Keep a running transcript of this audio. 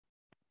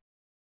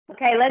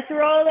Okay, let's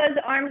roll those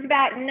arms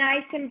back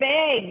nice and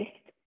big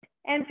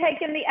and take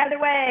them the other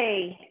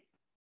way.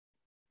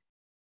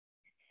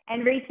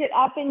 And reach it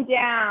up and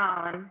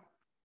down.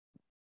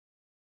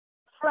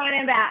 Front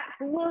and back.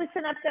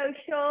 Loosen up those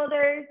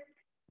shoulders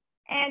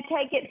and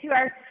take it to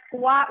our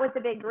squat with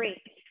a big reach.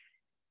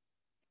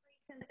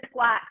 Reach and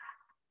squat.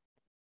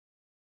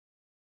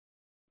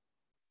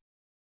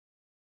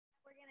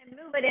 We're going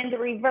to move it into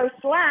reverse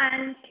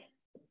lunge.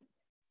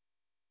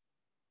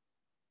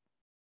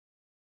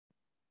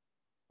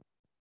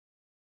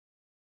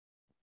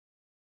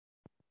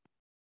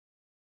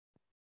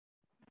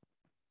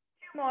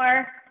 Two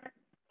more.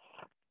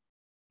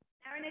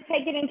 Now we're going to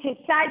take it into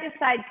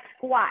side-to-side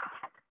squat.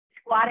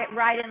 Squat it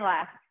right and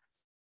left.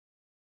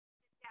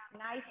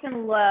 Nice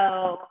and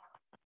low.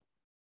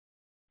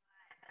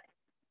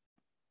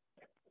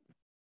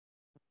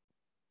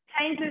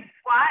 Change the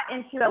squat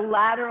into a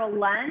lateral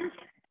lunge.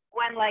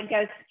 One leg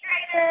goes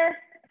straighter,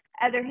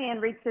 other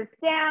hand reaches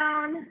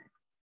down.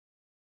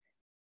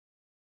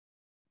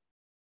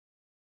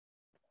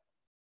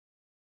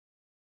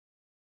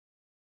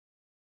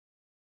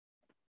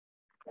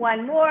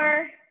 One more.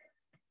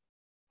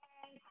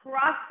 And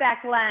cross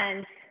back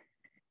lunge.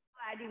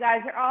 Glad you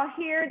guys are all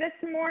here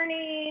this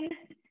morning.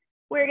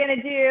 We're going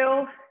to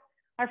do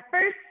our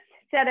first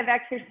set of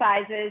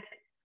exercises.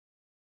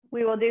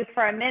 We will do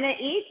for a minute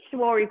each.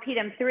 We'll repeat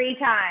them 3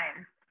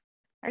 times.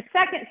 Our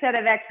second set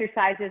of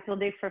exercises we'll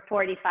do for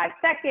 45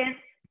 seconds.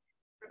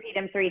 Repeat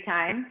them 3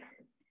 times.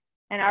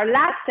 And our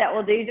last set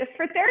we'll do just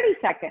for 30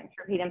 seconds.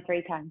 Repeat them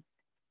 3 times.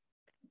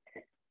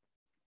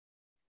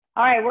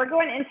 All right, we're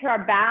going into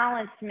our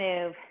balance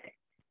move.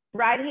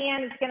 Right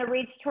hand is going to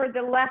reach toward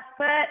the left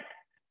foot.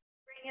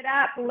 Bring it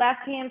up,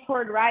 left hand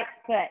toward right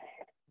foot.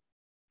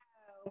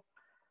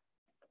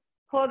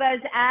 Pull those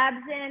abs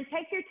in.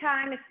 Take your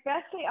time,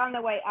 especially on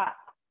the way up.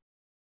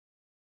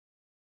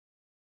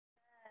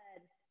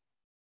 Good.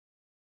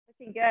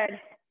 Looking good.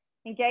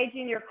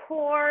 Engaging your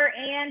core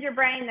and your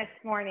brain this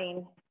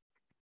morning.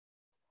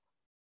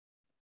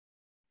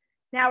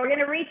 Now we're going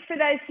to reach for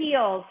those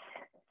heels.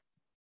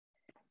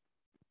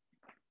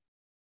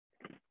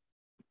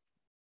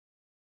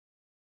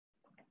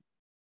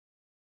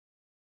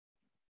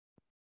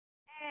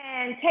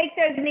 And take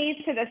those knees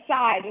to the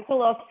side. Just a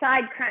little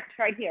side crunch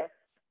right here.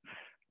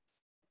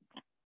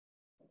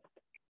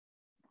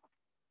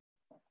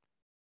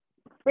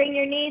 Bring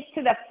your knees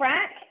to the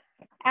front.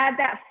 Add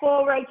that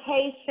full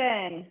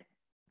rotation.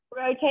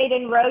 Rotate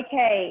and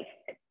rotate.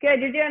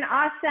 Good, you're doing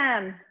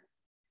awesome.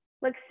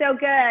 Looks so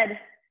good. I'm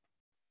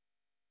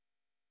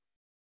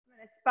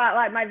gonna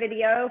spotlight my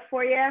video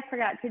for you. I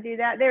forgot to do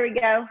that. There we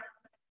go.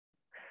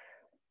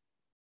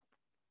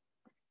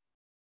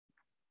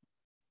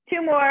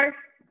 2 more.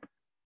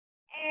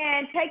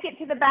 And take it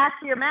to the back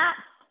of your mat.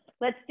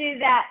 Let's do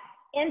that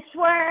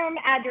inchworm,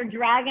 add your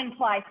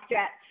dragonfly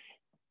stretch.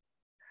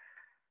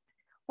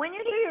 When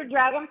you do your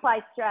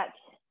dragonfly stretch,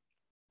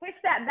 push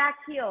that back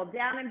heel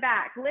down and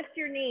back. Lift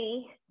your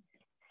knee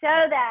so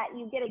that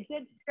you get a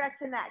good stretch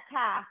in that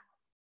calf.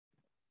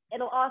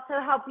 It'll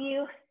also help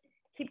you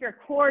keep your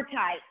core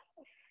tight.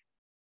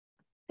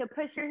 So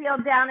push your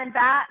heel down and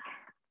back.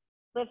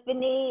 Lift the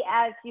knee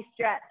as you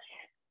stretch.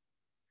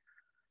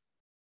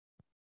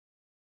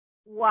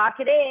 Walk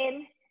it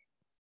in. 2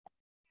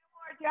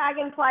 more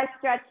dragonfly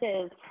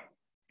stretches.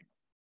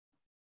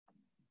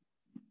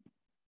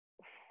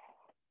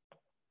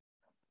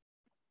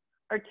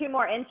 Or 2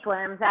 more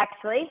inchworms,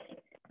 actually.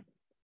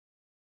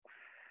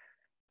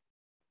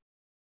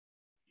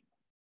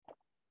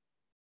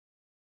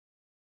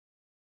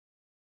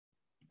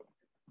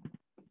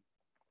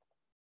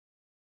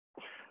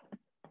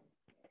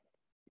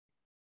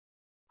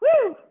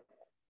 Woo!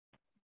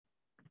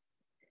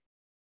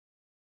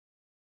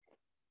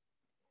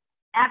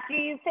 After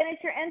you finish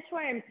your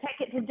inchworms,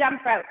 take it to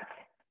jump rope.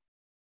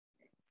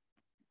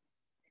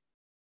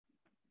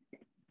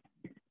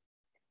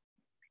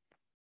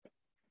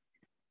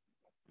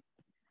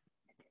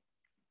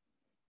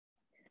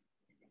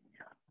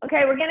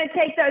 Okay, we're gonna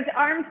take those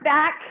arms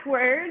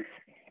backwards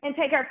and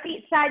take our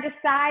feet side to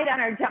side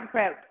on our jump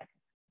rope.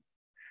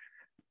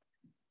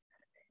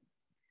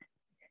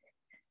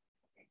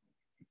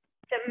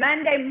 So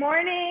Monday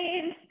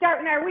morning,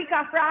 starting our week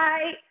off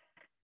right.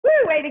 Woo,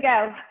 way to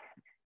go.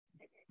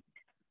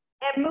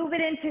 And move it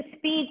into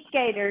speed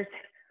skaters,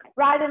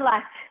 right and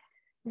left,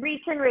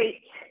 reach and reach.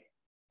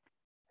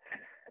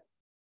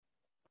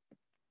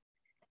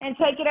 And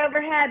take it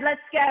overhead,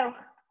 let's go.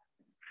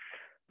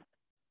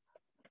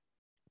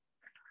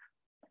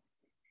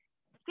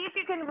 See if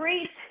you can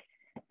reach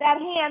that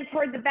hand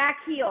toward the back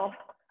heel.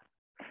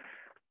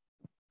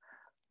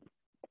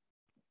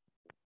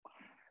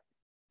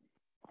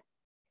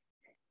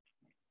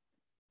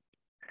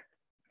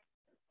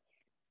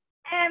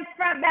 And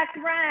front back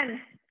run.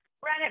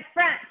 Run it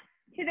front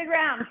to the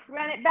ground.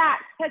 Run it back,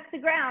 touch the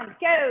ground,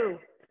 go.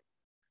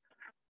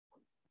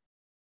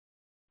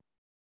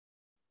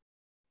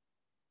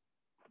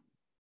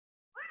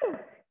 Woo.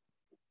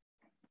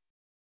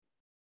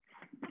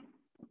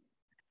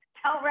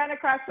 Don't run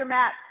across your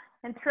mat.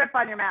 and trip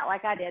on your mat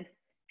like I did.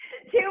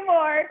 2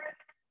 more.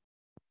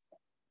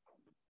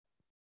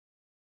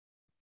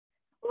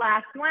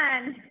 Last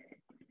one.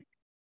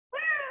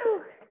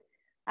 Woo!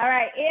 All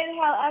right,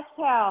 inhale,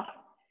 exhale.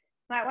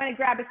 Might want to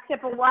grab a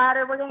sip of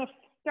water. We're going to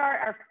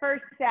start our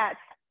first set.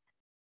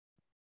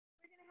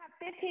 We're going to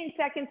have 15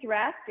 seconds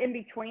rest in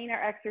between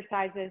our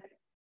exercises.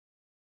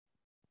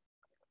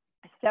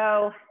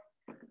 So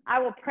I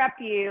will prep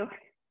you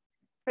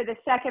for the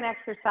second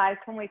exercise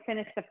when we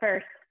finish the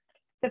first.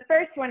 The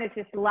first one is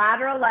just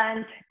lateral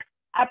lunge,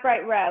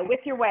 upright row with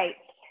your weights.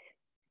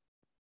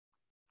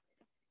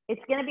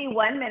 It's going to be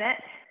 1 minute,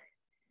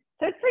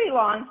 so it's pretty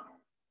long.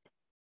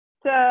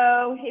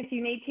 So if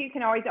you need to, you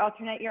can always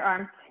alternate your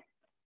arms.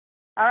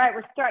 All right,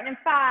 we're starting in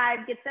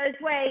 5. Get those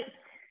weights.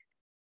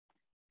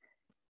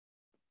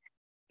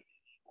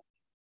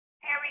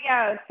 Here we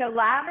go. So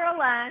lateral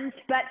lunge,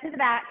 butt to the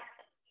back,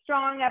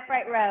 strong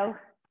upright row.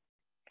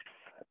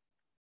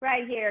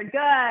 Right here,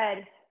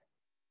 good.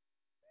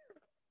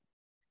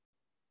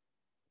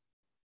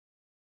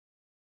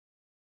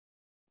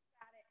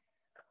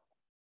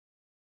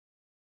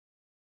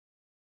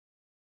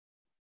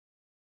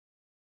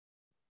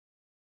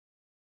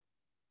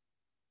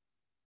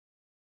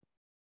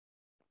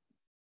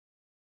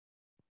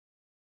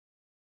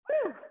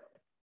 Woo.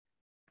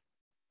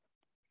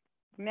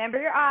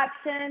 Remember your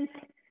options.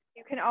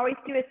 You can always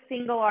do a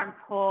single arm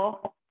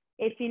pull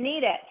if you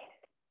need it.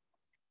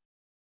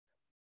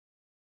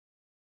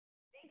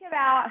 Think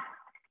about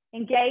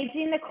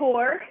engaging the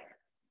core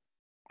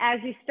as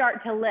you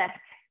start to lift.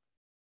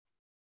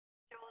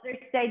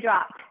 Shoulders stay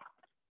dropped.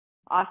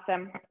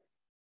 Awesome.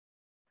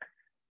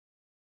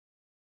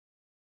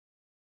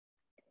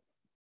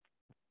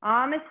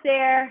 Almost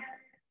there.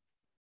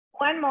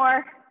 1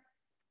 more.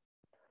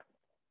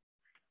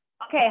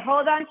 Okay,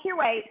 hold on to your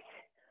weights.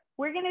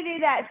 We're going to do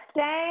that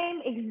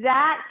same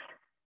exact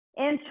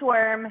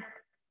inchworm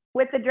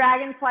with the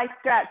dragonfly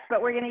stretch,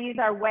 but we're going to use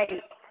our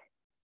weights.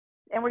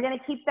 And we're going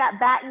to keep that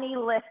back knee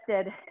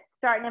lifted,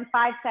 starting in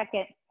 5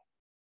 seconds.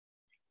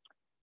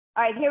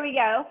 All right, here we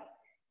go.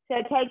 So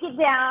take it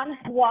down,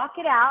 walk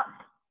it out,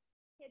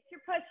 hit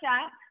your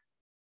push-up,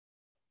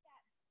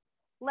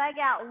 leg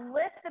out,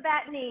 lift the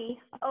back knee,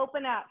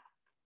 open up,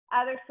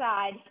 other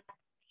side,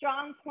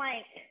 strong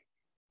plank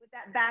with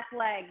that back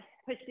leg,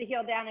 push the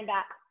heel down and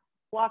back,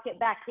 walk it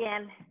back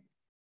in,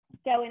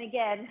 going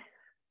again.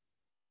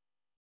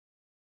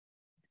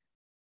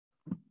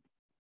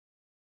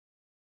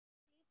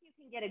 See if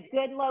you can get a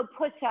good low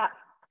push-up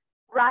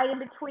right in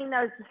between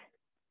those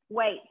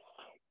weights.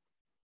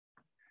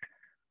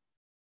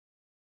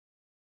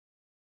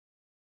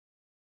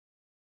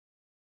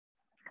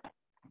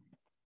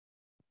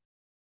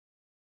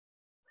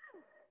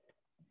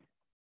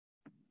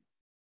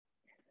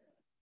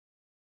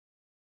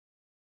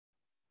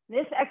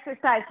 This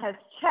exercise has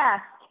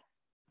chest,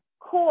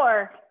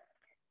 core,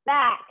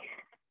 back.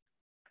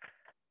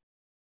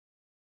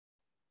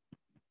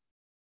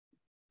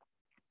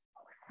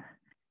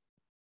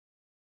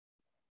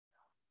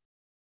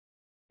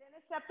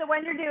 Finish up the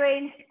one you're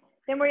doing,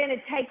 then we're going to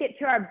take it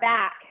to our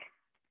back.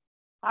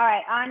 All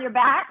right, on your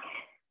back,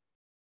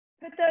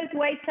 put those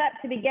weights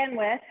up to begin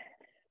with.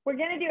 We're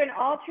going to do an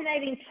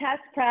alternating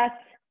chest press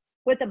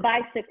with a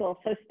bicycle.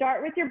 So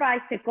start with your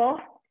bicycle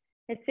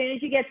as soon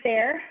as you get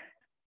there.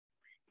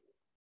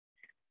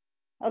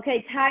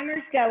 Okay,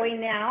 timer's going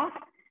now.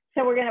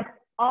 So we're gonna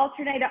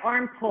alternate an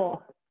arm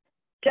pull.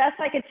 Just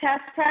like a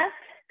chest press,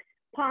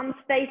 palms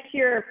face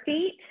your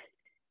feet,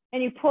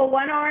 and you pull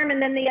one arm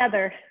and then the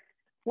other.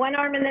 One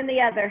arm and then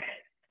the other.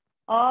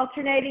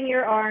 Alternating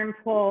your arm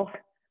pull.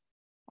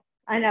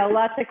 I know,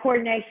 lots of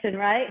coordination,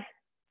 right?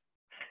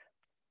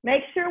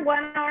 Make sure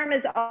one arm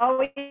is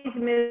always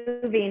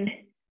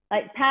moving,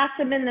 like pass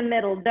them in the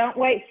middle, don't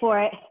wait for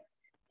it.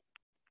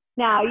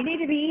 Now, you need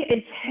to be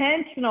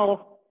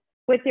intentional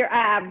with your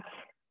abs.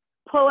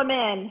 Pull them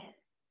in.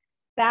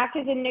 Back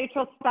is in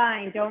neutral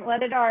spine. Don't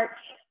let it arch.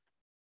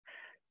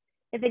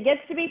 If it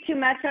gets to be too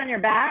much on your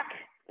back,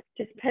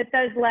 just put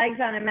those legs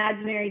on an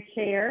imaginary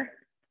chair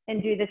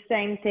and do the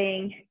same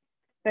thing.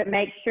 But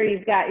make sure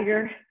you've got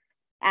your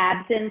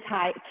abs in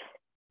tight.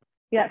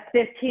 You got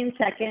 15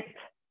 seconds.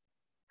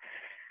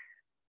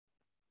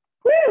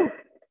 Woo!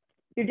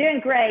 You're doing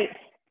great.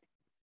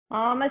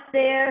 Almost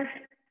there.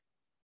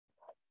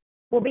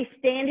 We'll be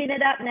standing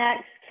it up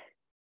next.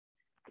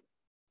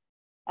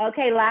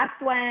 Okay,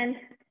 last one.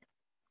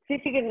 See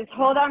if you can just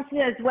hold on to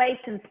those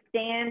weights and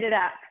stand it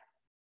up.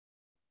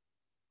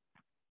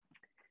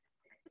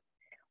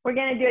 We're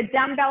gonna do a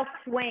dumbbell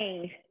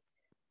swing.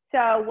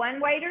 So 1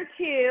 weight or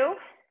 2,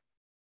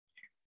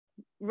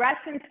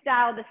 Russian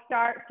style to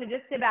start, so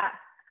just about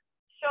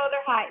shoulder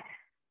height.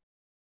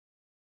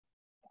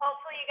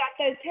 Hopefully you got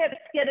those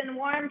hips getting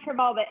warm from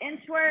all the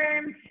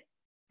inchworms.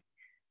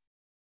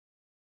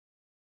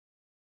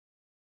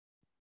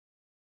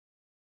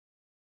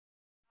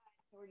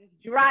 We're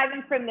just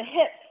driving from the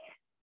hips.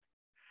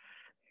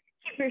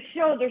 Keep your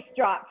shoulders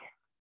dropped.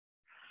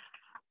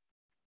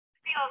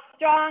 Feel a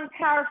strong,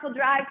 powerful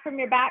drive from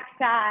your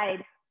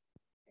backside.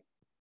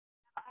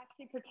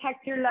 to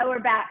protect your lower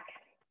back.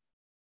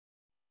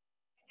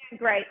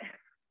 Great.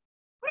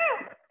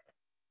 Woo.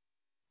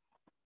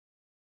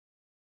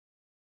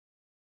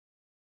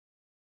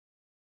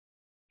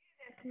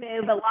 This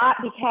move a lot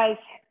because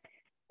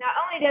not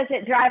only does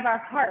it drive our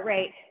heart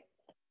rate,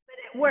 but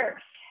it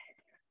works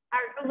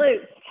our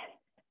glutes,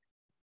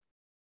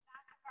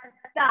 our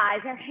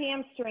thighs, our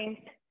hamstrings,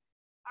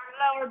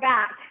 our lower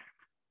back,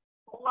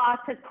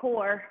 lots of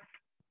core.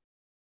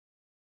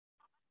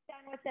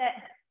 Done with it.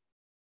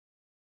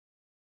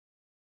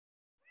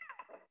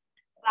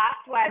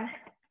 Last one.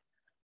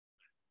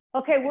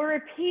 Okay, we're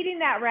repeating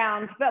that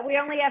round, but we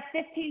only have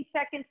 15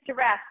 seconds to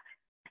rest,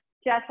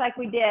 just like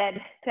we did.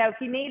 So if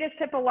you need a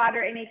sip of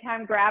water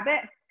anytime, grab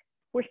it.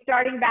 We're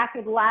starting back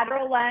with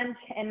lateral lunge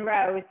and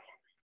rows.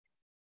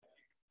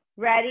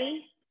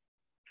 Ready?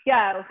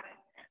 Go.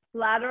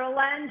 Lateral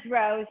lunge,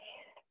 rows.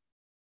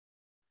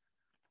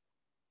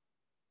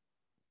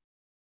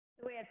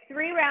 So we have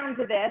 3 rounds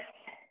of this.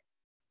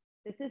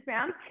 This is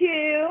round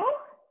 2.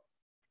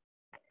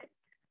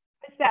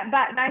 Push that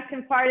butt nice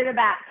and far to the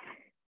back.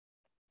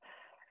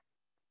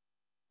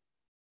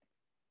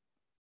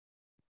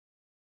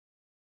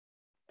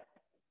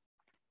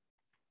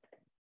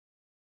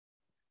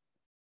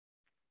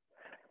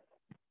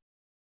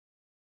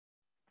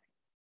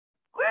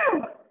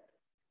 Woo!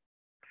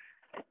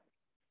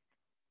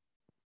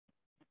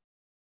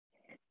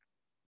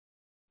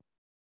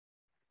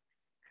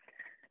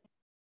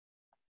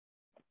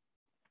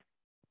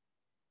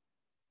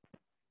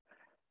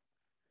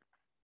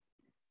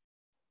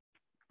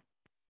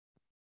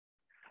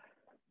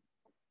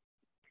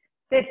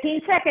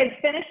 Fifteen seconds,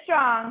 finish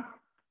strong.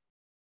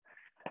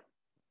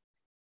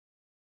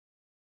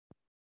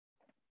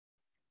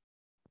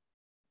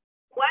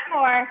 One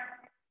more.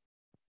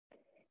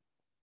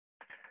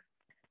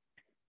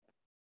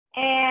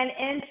 And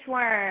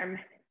inchworm.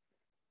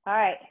 All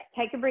right,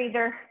 take a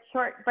breather,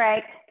 short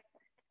break.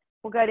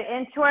 We'll go to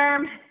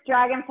inchworm,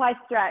 dragonfly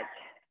stretch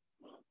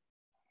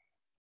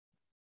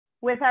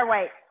with our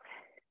weights.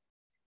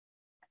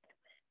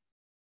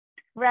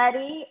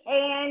 Ready,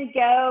 and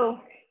go.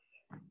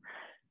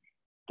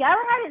 Go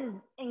ahead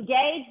and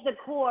engage the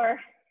core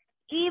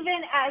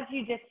even as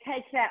you just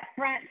take that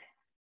front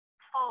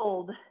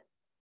fold,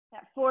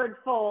 that forward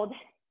fold.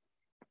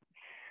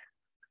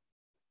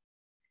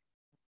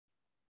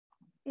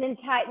 And then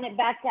tighten it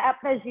back up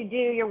as you do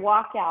your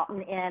walk out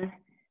and in.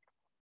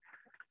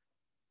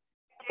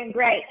 Doing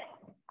great.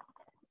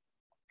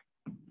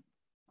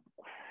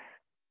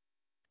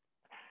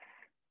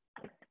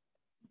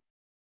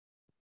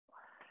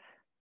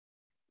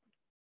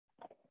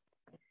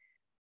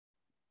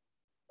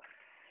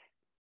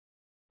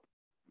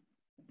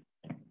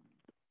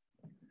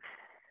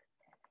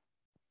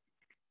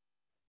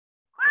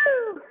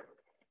 Woo!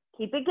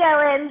 Keep it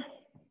going.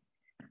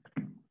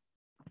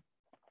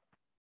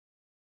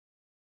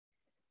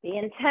 Be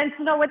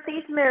intentional with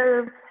these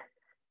moves.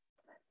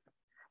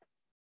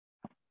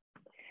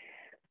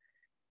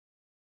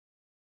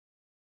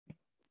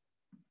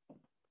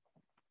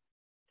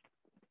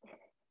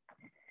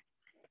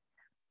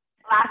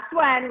 Last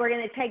one, we're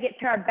going to take it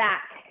to our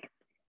back.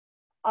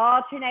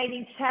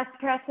 Alternating chest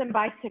press and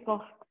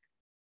bicycle.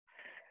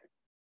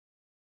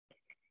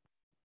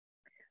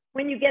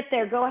 When you get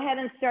there, go ahead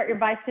and start your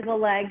bicycle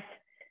legs.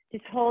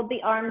 Just hold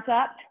the arms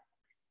up.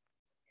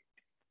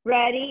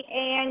 Ready,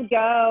 and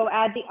go.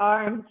 Add the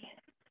arms.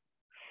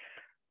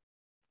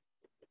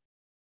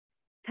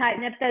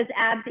 Tighten up those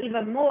abs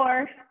even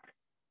more.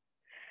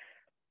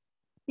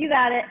 You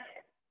got it.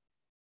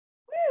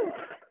 Woo.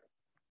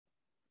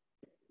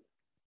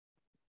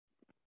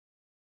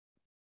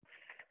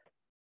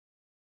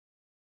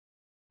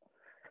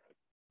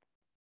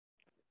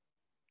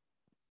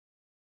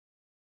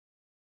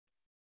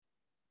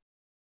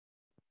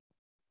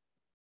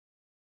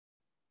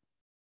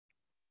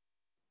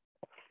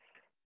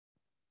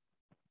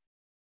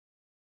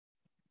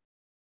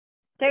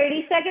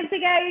 Thirty seconds to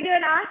go. You're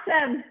doing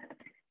awesome.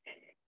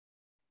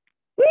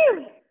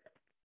 Woo.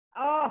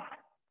 Oh.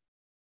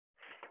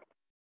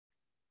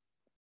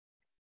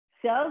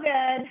 So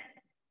good.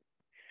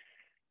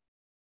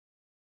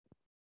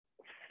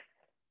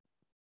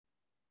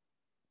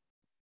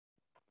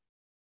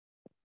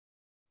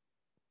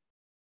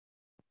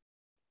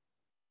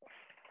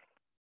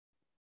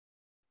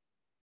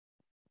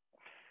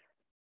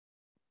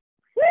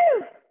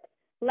 Woo.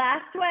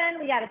 Last one,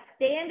 we got to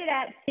stand it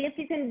up. See if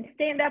you can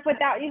stand up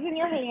without using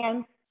your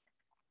hands.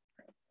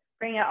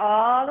 Bring it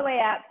all the way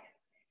up.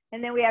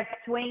 And then we have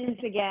swings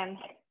again.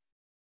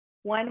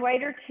 One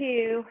weight or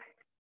two.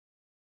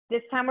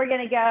 This time we're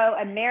going to go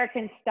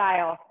American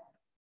style.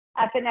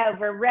 Up and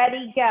over.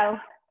 Ready, go.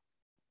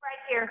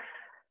 Right here.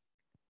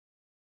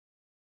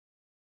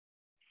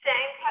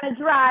 Same kind of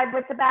drive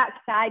with the back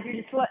side.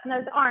 You're just letting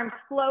those arms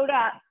float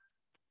up.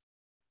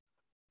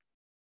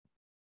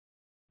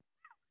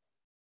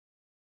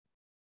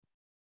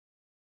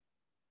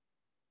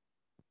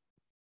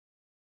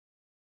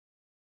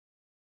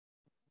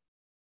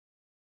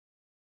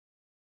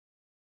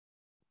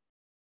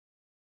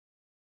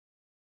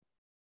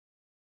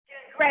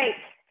 Great.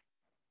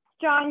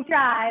 Strong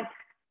drive.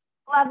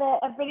 Love it.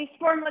 Everybody's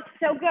form looks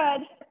so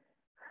good.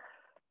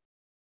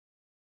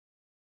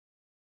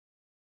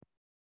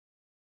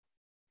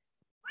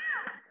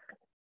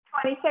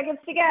 Woo. 20 seconds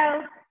to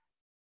go.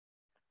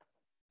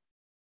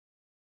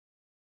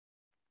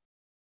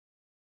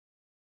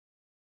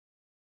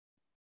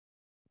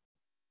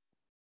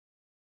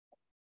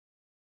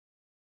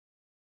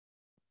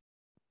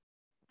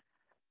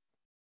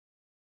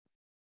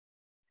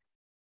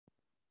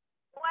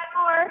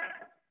 One more.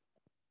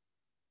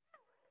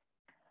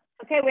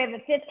 Okay, we have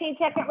a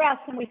 15-second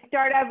rest and we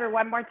start over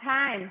one more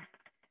time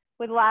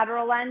with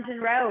lateral lunge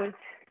and rows.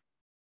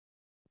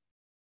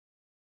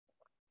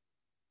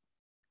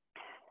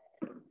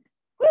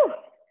 Woo.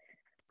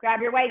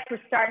 Grab your weights, we're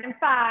starting in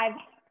 5.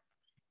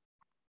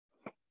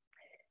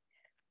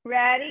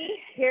 Ready?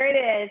 Here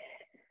it is.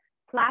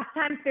 Last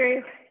time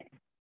through.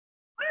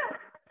 Woo.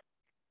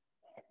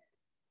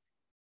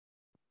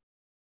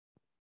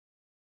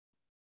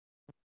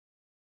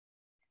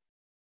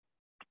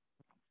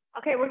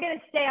 Okay, we're gonna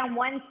stay on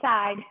one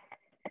side.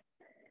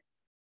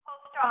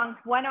 Hold strong,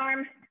 one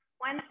arm,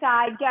 one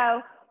side,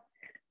 go.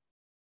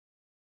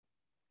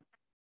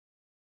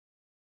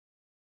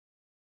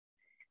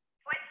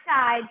 Switch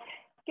sides,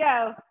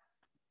 go.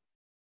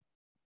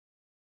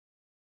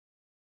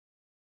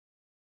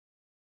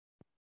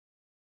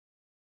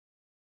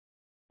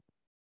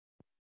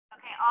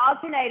 Okay,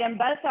 alternate them,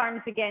 both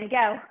arms again,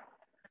 go.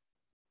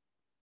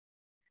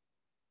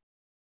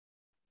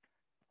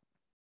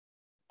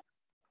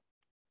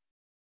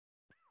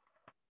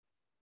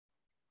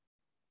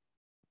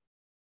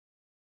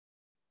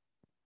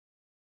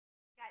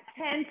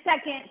 Got 10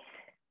 seconds.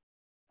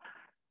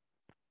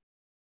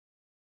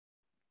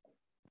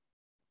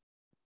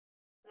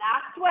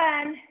 Last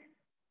one.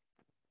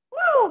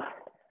 Woo!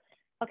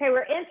 Okay,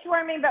 we're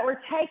inchworming, but we're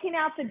taking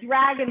out the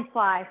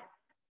dragonfly.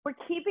 We're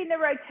keeping the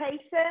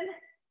rotation,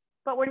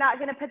 but we're not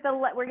gonna put the,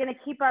 we're gonna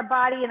keep our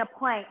body in a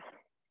plank.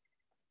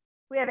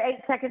 We have 8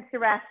 seconds to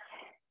rest.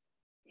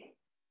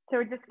 So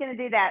we're just gonna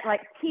do that,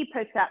 like T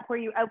push-up, where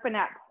you open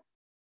up.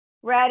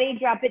 Ready,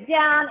 drop it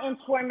down,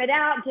 inchworm it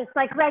out, just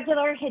like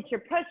regular, hit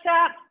your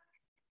push-up,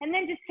 and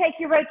then just take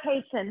your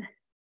rotation.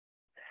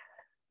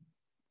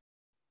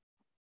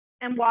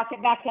 And walk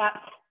it back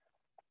up.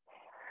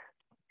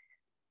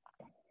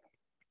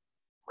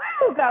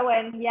 Woo,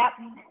 going, yep.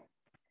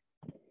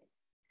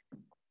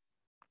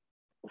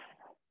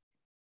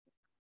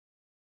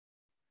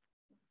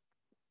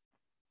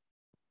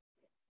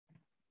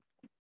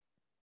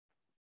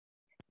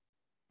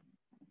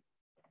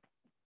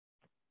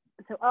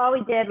 So all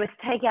we did was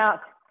take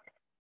out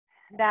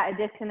that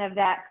addition of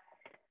that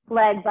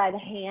leg by the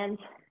hand,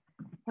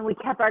 and we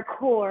kept our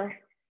core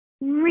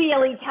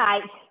really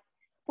tight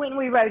when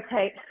we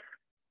rotate.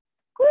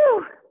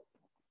 Woo!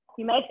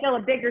 You may feel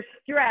a bigger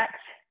stretch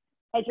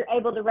as you're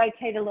able to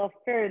rotate a little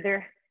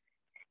further.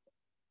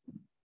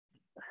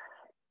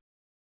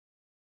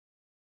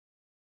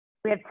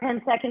 We have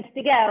 10 seconds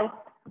to go.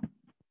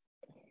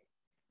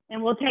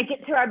 And we'll take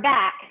it to our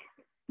back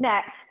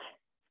next.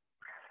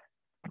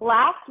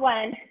 Last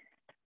one.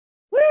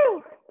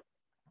 Woo!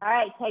 All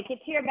right, take it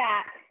to your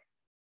back.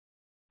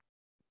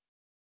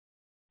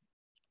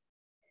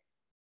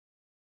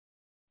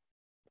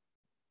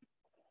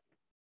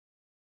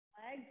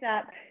 Legs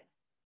up.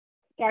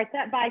 Start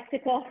that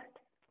bicycle.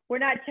 We're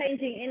not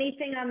changing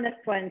anything on this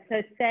one,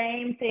 so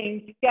same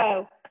thing.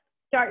 Go.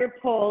 Start your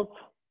pulls.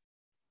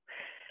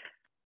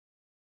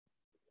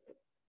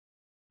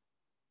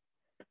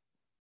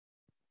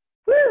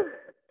 Woo!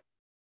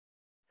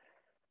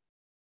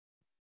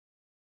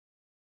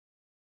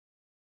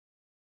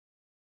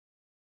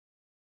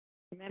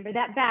 Remember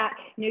that back,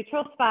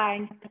 neutral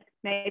spine.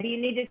 Maybe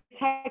you need to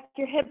tuck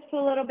your hips a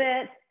little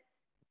bit.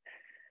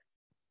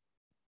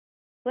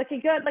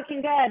 Looking good,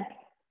 looking good.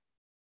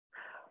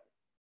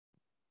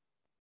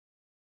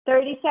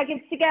 30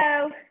 seconds to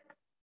go.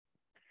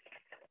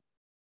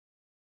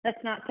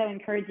 That's not so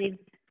encouraging.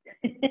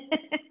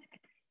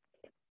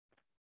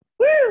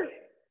 Woo!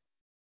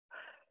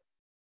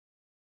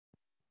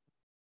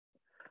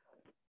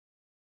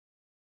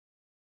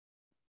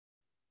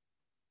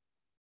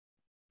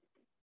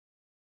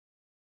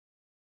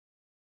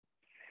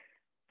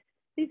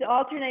 These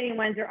alternating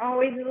ones are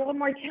always a little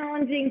more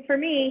challenging for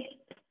me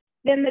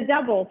than the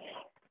doubles.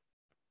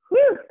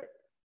 Woo!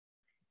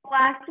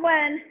 Last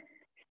one.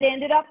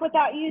 Stand it up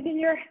without using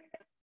your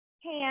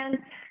hands.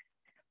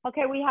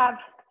 Okay, we have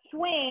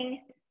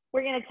swing.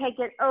 We're gonna take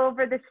it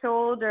over the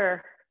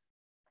shoulder.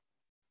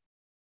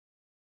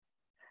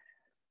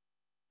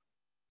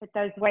 Put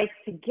those weights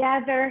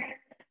together.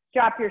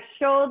 Drop your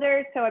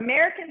shoulders. So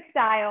American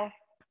style,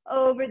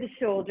 over the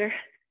shoulder.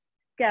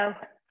 Go.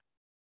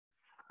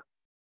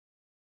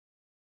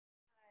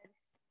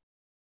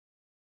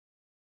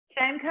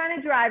 Same kind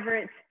of driver.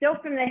 It's still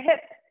from the hip.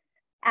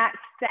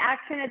 The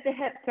action at the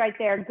hips right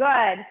there.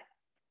 Good.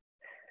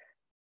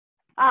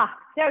 Ah,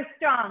 so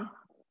strong.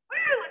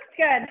 Woo, looks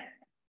good.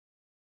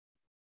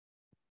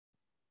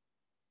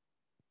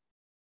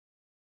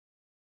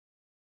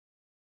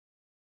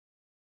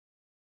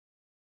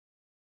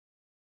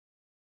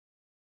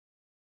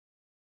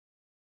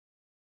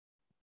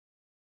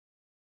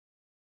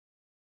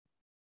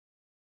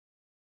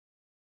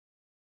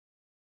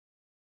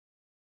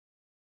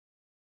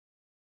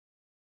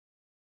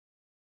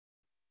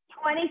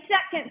 20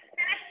 seconds,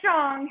 finish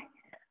strong.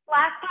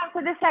 Last time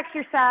for this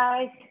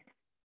exercise.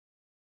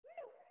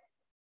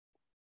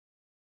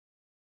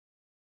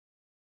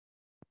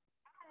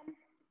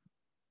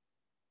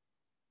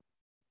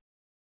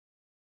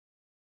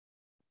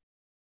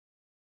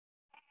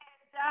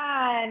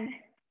 Done.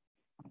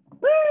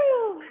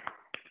 Woo!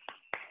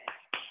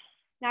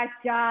 Nice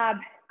job.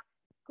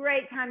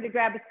 Great time to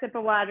grab a sip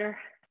of water.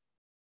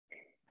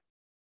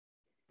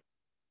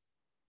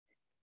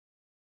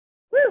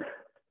 Woo!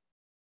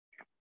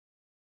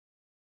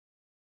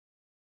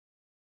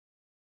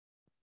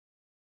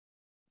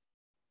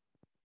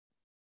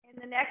 In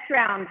the next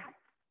round,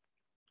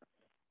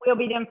 we'll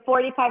be doing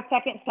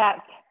 45-second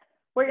sets.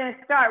 We're going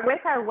to start with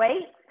our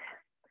weights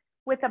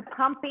with a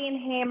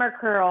pumping hammer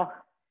curl.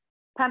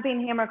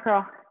 Pumping hammer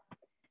curl.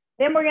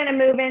 Then we're going to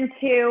move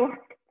into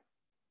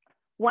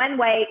one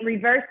weight,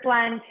 reverse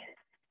lunge,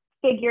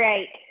 figure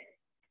 8.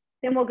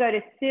 Then we'll go to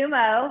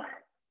sumo,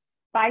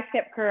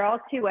 bicep curl,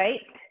 2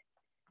 weights.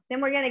 Then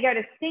we're going to go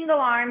to single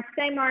arm,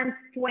 same arm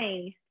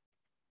swing.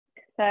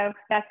 So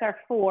that's our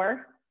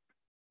 4.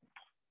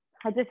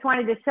 I just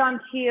wanted to show them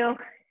to you.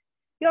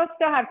 You'll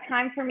still have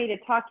time for me to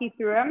talk you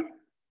through them,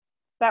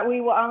 but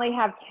we will only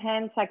have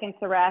 10 seconds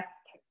to rest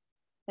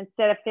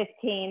instead of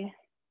 15.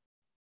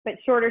 But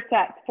shorter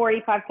sets,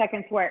 45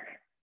 seconds work.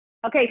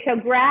 Okay, so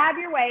grab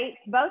your weights,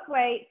 both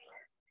weights,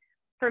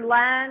 for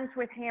lunge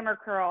with hammer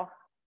curl.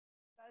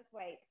 Both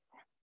weights.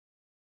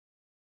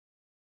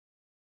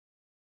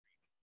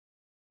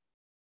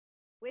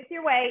 With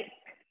your weights,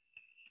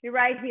 you're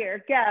right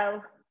here.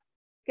 Go,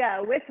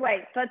 go, with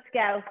weights, let's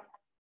go.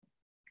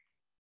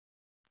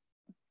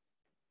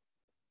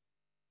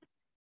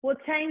 We'll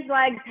change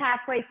legs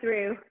halfway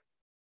through.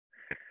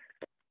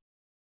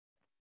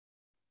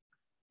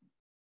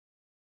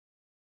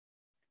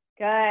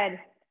 Good.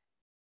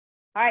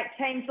 All right,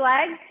 change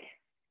legs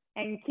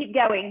and keep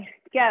going.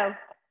 Go.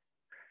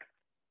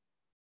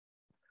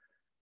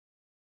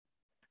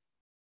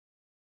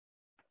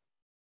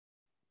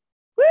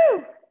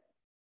 Woo!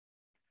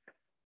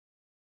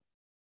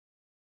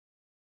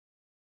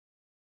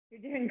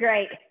 You're doing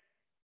great.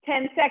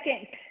 10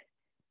 seconds.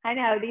 I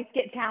know, these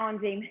get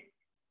challenging.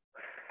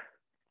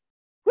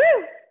 Woo!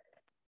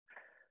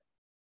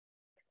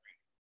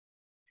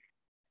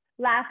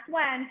 Last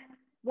one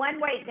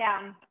weight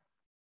down.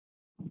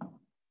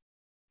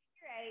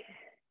 Great.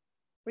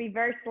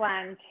 Reverse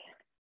lunge.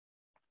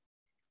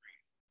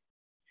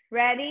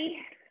 Ready?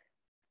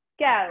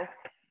 Go.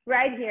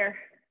 Right here.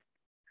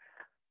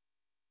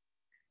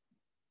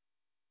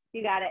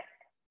 You got it.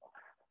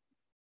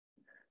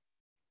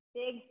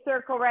 Big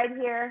circle right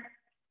here.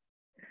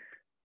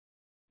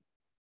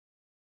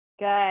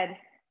 Good.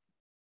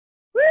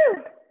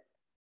 Woo!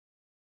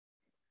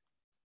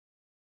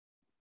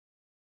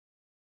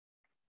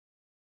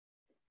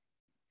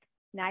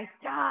 Nice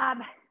job.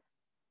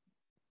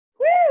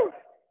 Woo!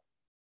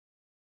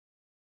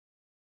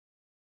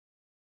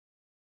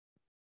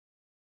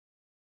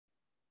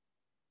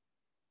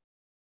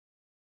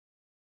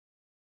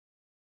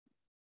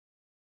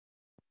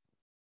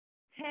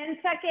 Ten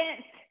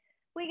seconds.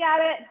 We got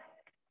it.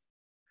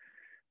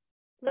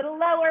 Little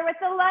lower with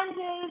the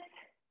lunges.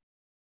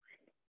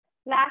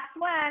 Last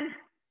one.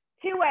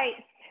 2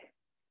 weights.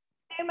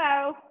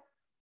 Sumo.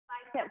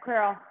 Bicep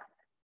curl.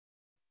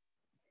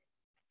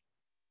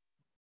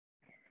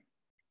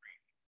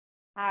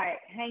 All right,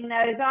 hang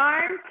those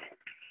arms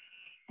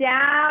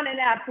down and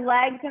up,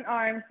 legs and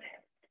arms.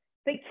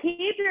 But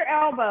keep your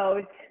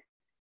elbows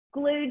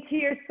glued to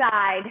your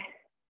side.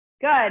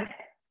 Good.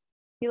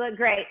 You look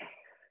great.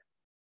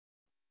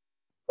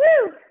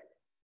 Woo!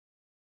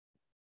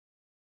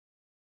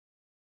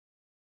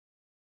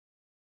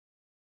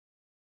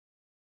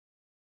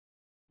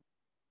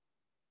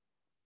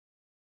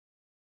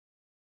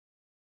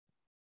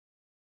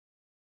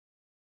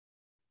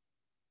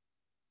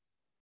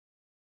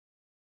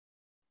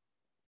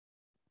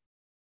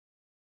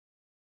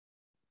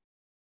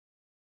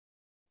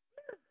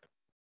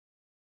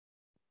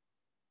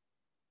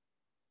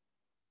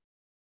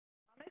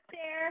 Almost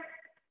there.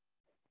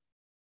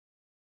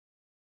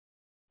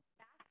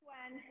 Last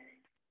one.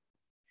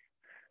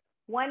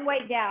 One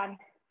weight down.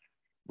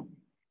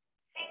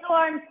 Single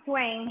arm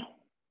swing.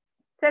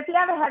 So if you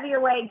have a heavier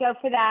weight, go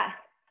for that.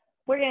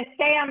 We're going to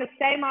stay on the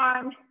same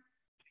arm,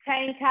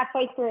 change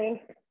halfway through.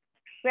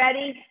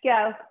 Ready,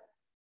 go.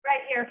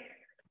 Right here.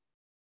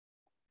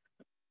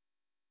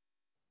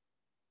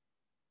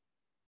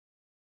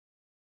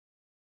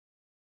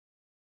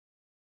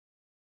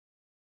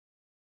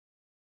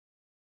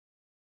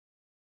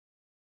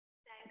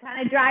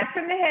 Kind of drive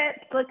from the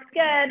hips, looks good.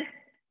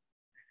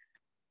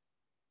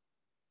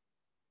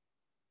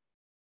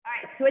 All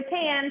right, switch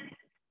hands,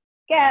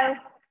 go.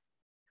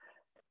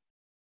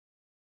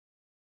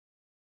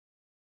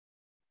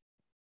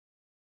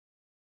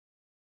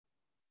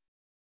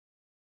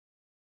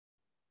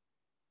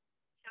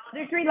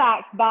 Shoulders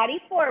relaxed,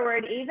 body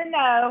forward, even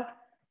though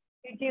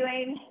you're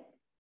doing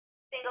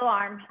single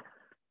arm.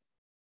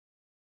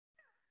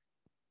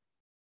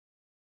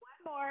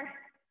 One more.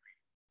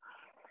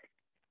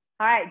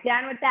 All right,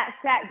 done with that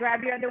set.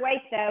 Grab your other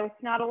weight though.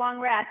 It's not a long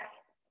rest.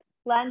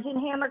 Lunge and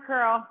hammer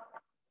curl.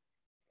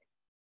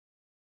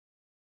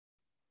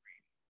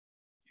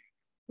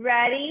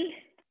 Ready?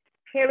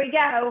 Here we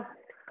go.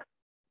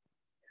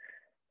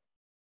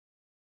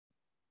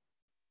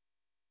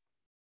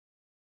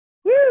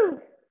 Woo!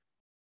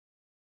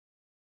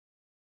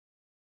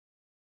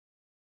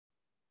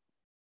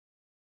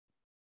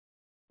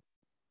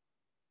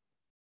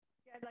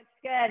 Good, looks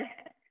good.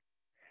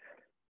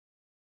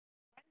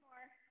 One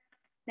more.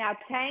 Now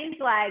change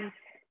legs.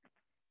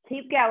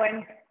 Keep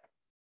going.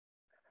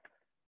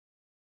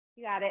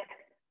 You got it.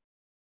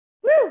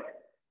 Woo!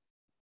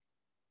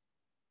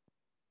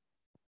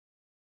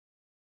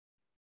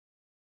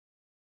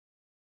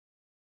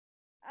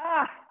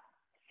 Ah,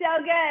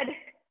 so good.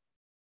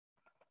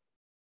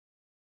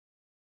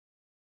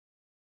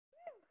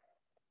 Woo.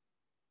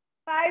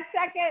 5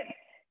 seconds.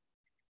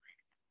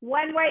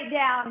 One weight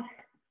down.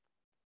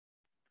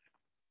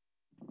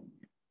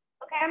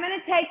 Okay, I'm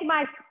gonna take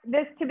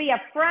this to be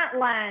a front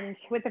lunge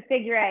with a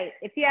figure 8.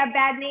 If you have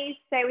bad knees,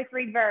 stay with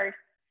reverse.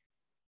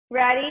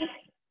 Ready?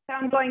 So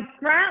I'm going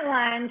front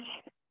lunge,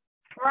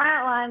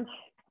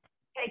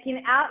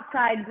 taking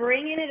outside,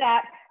 bringing it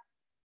up.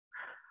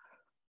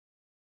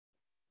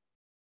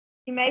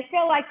 You may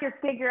feel like your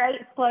figure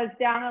 8 slows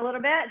down a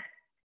little bit.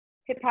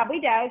 It probably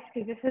does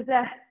because this is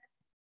a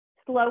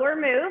slower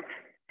move.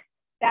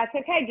 That's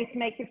okay, just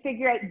make your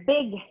figure 8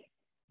 big.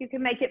 You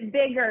can make it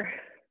bigger.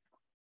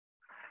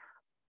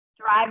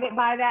 Drive it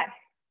by that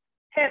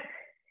hip.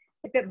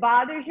 If it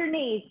bothers your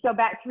knees, go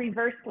back to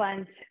reverse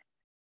lunge.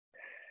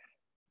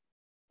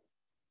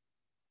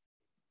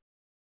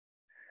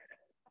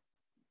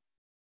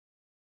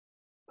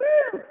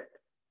 Woo!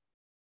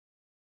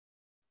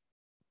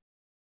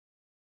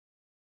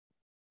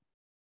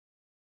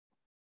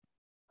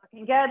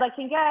 Looking good,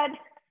 looking good.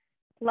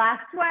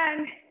 Last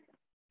one. 2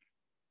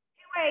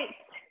 weights.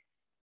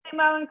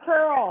 Sumo and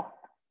curl.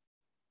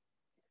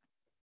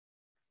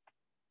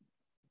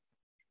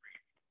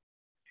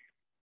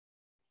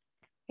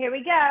 Here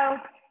we go.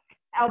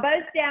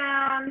 Elbows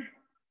down.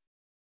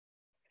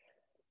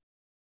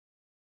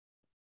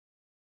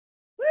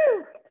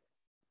 Woo!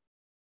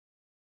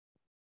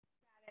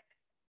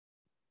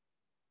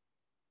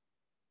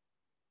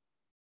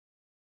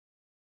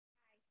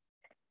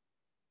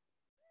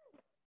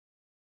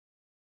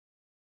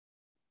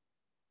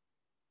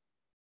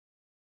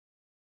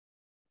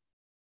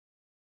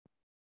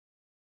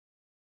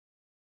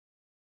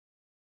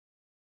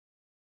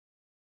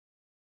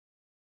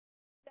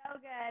 So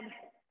good.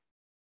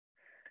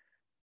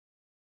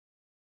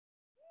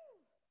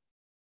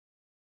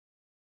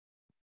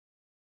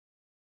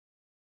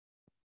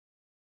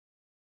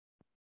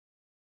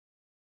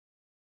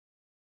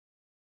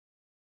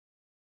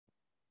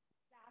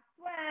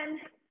 Last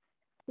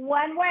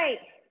one weight.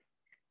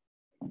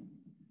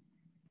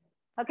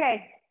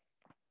 Okay,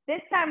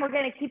 this time we're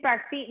gonna keep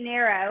our feet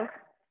narrow.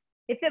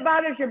 If it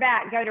bothers your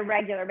back, go to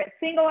regular, but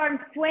single arm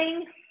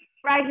swing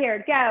right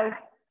here, go.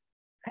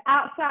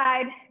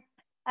 Outside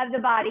of the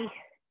body.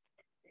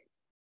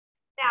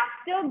 Now,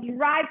 still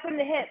drive from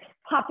the hips,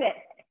 pop it.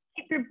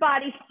 Keep your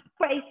body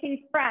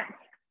facing front.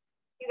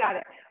 You got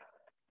it.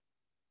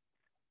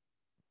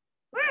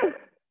 Woo!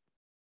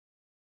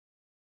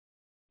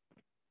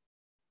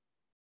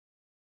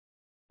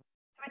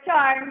 Switch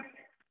arms.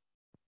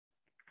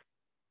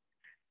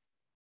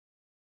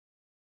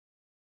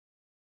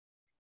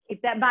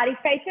 Keep that body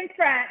facing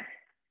front.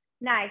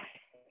 Nice.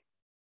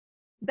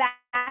 Back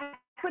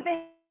with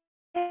the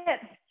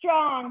hips,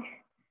 strong.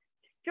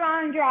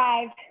 Strong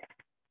drive.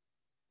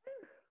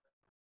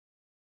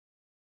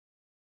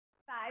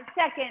 5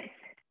 seconds.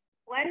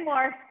 One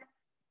more.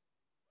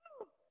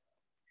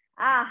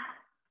 All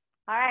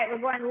right, we're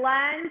going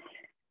lunge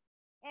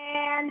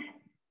and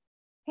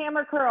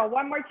hammer curl.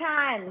 One more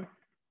time.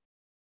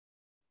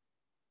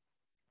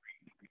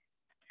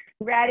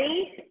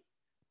 Ready?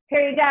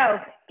 Here you go.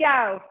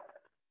 Go.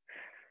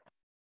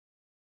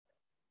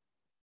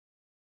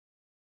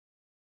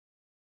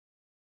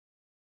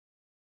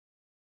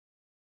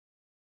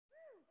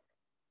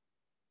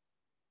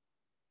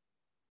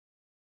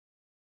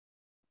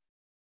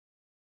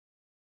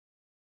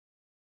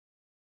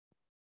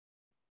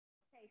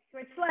 Okay,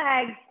 switch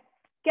legs.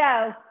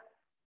 Go.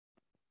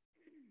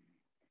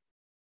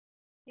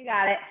 You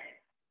got it.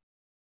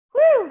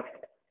 Woo!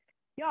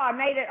 Y'all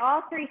made it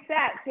all 3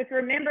 sets with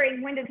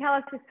remembering when to tell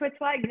us to switch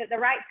legs at the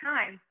right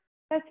time.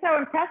 That's so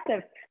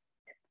impressive.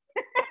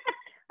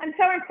 I'm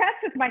so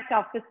impressed with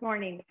myself this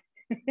morning.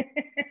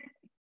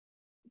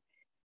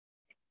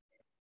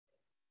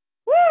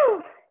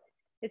 Woo!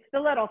 It's the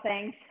little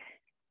things.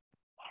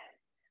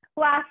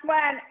 Last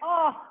one.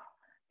 Oh,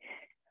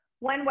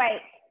 one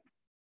weight.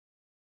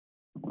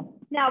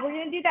 Now we're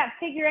gonna do that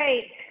figure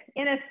 8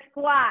 in a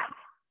squat.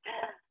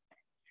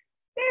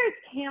 There's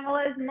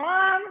Kamala's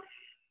mom.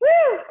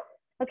 Woo!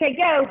 Okay,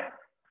 go.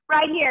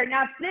 Right here.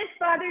 Now, if this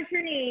bothers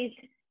your knees,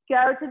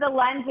 go to the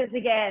lunges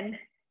again.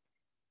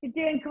 You're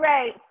doing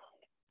great.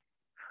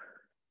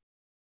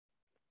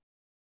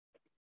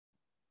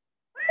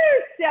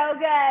 Woo! so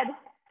good.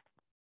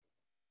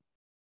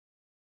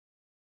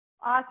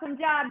 Awesome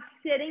job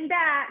sitting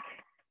back.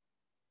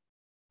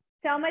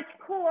 So much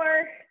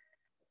core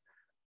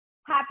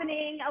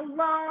happening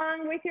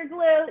along with your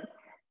glutes,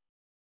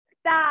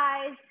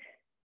 thighs.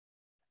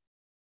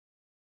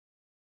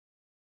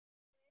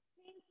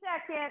 15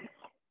 seconds.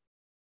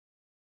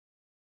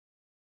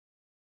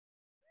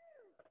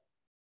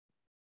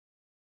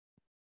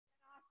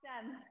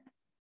 Awesome.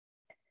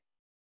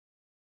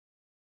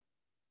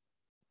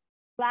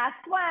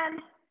 Last one.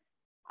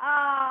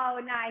 Oh,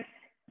 nice.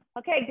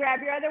 Okay,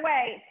 grab your other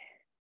weight.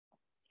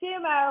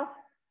 Sumo,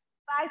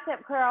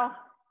 bicep curl.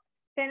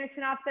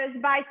 Finishing off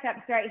those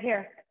biceps right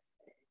here.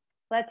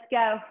 Let's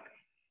go.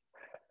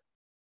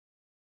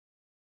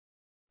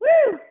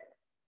 Woo!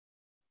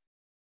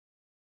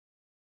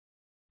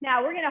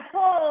 Now we're gonna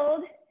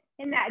hold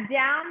in that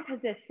down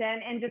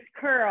position and just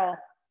curl.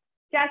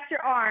 Just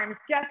your arms,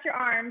 just your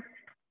arms.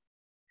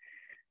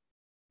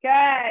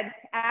 Good,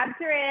 abs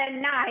are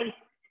in, nice.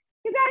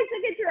 You guys,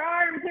 look at your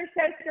arms, they're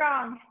so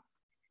strong.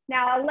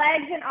 Now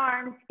legs and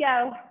arms,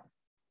 go.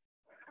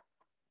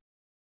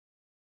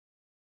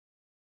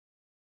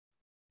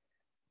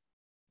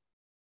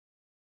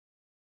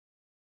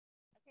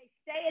 Okay,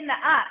 stay in the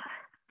up.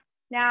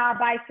 Now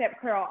bicep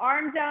curl,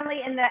 arms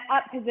only in the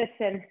up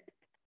position.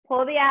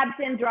 Pull the abs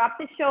in, drop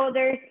the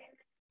shoulders.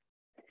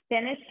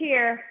 Finish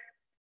here.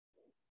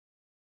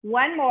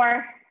 One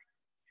more.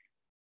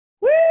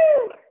 Woo!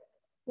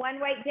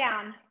 One weight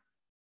down.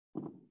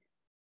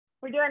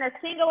 We're doing a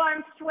single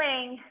arm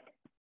swing.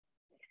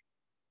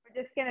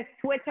 We're just gonna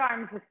switch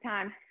arms this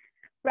time.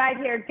 Right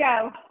here, go.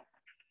 I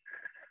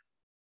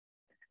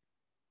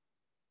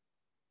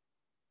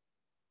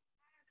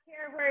don't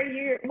care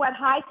where what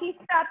height you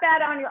stop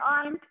at on your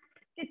arms.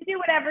 Just do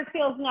whatever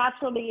feels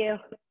natural to you.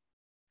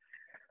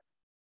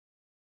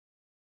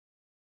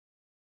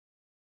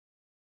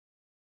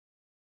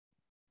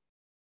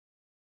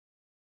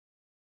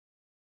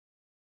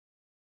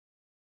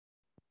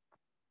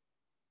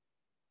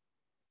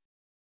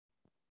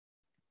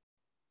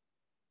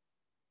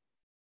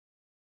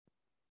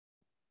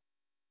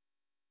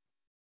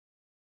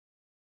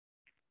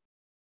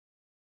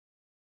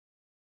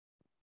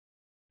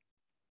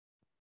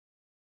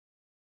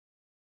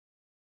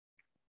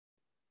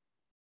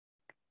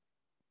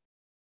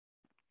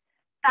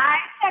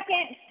 Five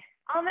seconds,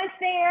 almost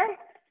there.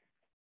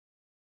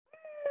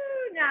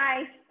 Woo,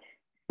 nice.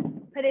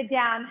 Put it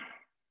down.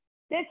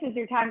 This is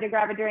your time to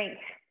grab a drink.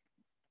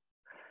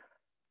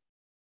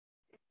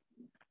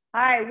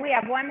 All right, we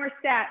have one more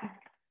set.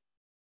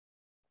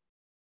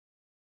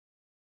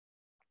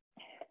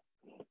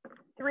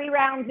 3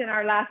 rounds in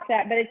our last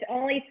set, but it's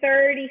only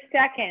 30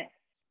 seconds.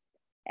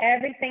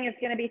 Everything is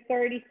gonna be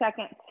 30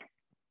 seconds.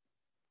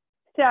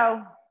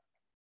 So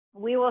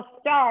we will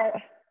start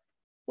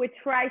with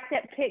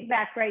tricep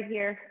kickback right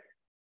here.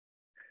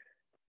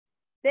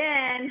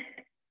 Then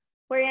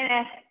we're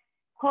gonna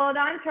hold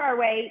on to our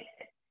weights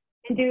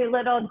and do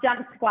little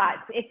jump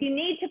squats. If you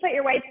need to put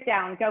your weights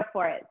down, go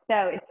for it.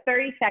 So it's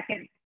 30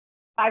 seconds,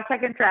 5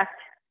 seconds rest.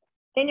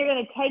 Then you're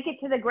gonna take it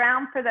to the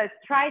ground for those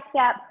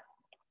tricep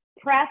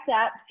press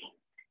ups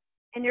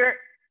and your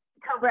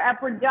cobra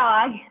upward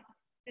dog.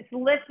 Just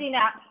lifting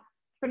up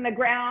from the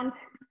ground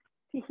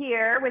to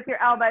here with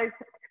your elbows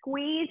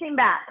squeezing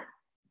back.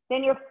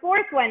 Then your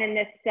fourth one in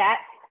this set,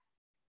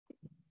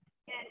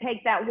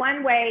 take that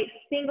one weight,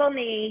 single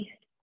knee.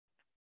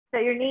 So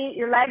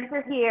your legs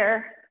are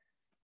here,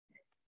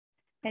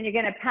 and you're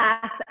gonna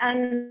pass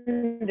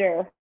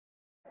under.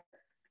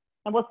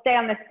 And we'll stay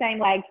on the same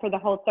leg for the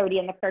whole 30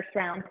 in the first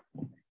round.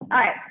 All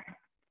right.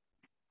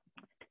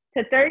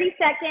 So 30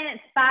 seconds,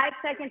 5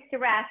 seconds to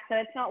rest, so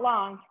it's not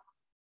long.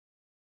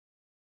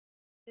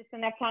 Just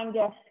enough time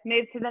to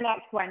move to the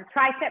next one.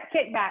 Tricep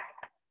kickback.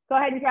 Go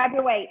ahead and grab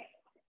your weights.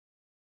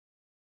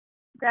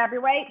 Grab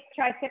your weights,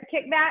 tricep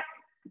kickback.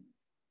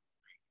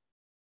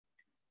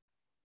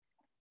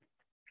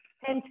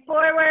 Pinch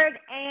forward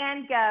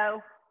and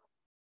go.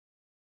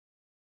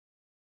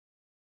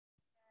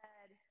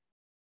 Good.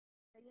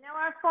 So you know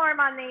our form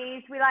on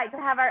these. We like to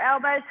have our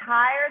elbows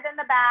higher than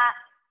the back.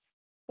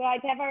 We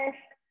like to have our,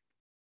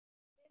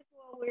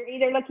 we're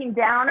either looking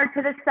down or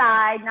to the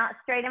side, not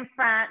straight in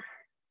front.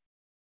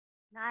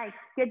 Nice,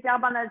 good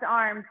job on those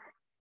arms.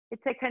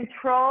 It's a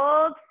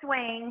controlled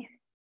swing.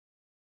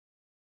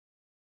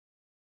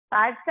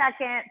 5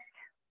 seconds.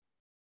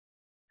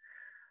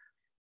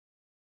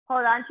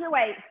 Hold on to your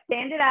weight,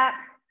 stand it up.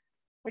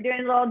 We're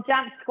doing little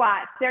jump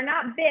squats. They're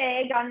not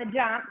big on the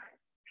jump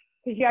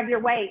because you have your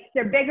weights.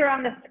 They're bigger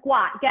on the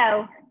squat,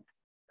 go.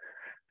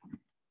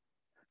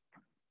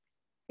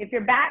 If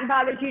your back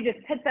bothers you,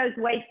 just put those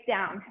weights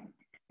down.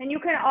 And you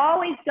can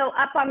always go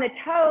up on the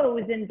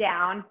toes and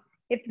down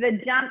if the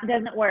jump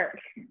doesn't work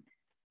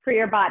for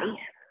your body.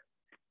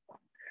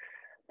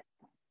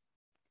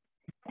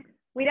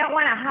 We don't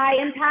want a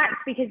high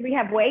impact because we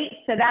have weights,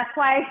 so that's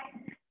why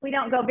we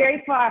don't go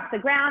very far off the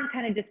ground,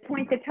 kind of just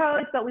point the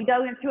toes, but we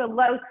go into a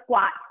low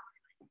squat.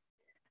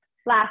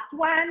 Last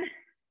one,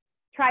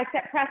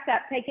 tricep press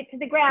up, take it to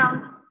the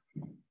ground.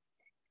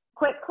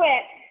 Quick, quick.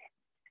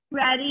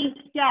 Ready,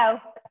 go.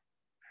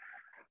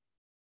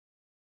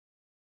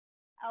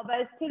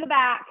 Elbows to the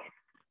back.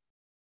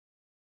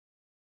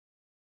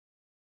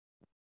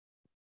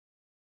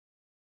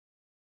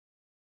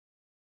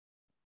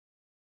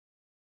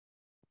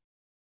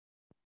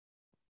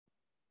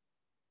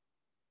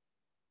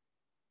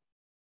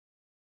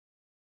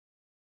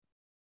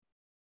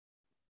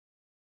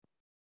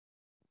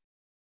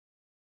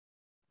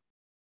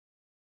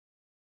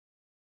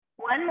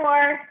 One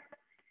more.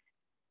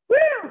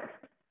 Woo!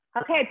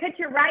 Okay, put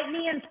your right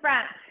knee in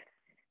front.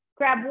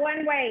 Grab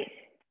one weight.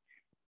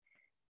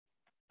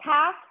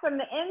 Pass from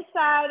the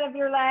inside of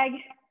your leg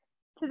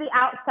to the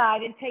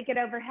outside and take it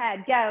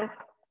overhead. Go.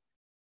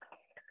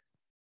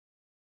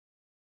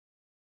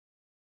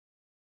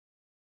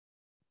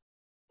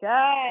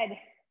 Good.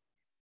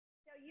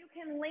 So you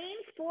can lean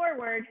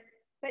forward,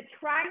 but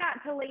try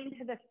not to lean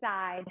to the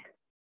side.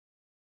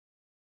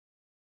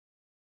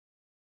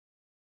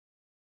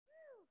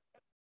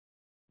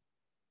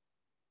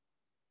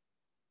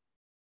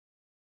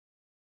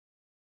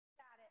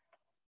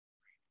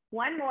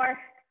 One more.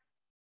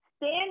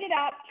 Stand it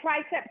up,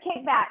 tricep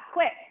kick back,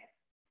 quick.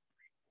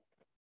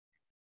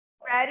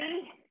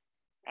 Ready,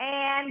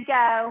 and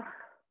go.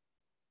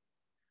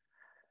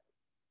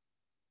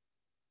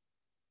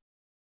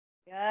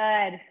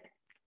 Good.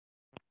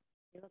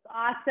 Feels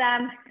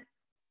awesome.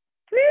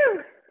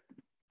 Woo!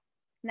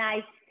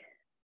 Nice.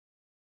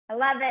 I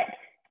love it.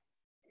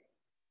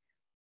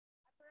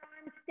 Upper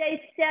arm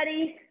stay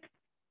steady.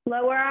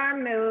 Lower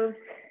arm moves.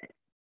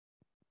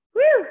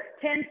 Woo!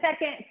 10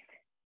 seconds.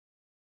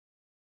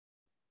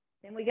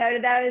 Then we go to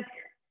those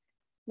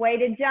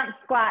weighted jump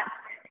squats.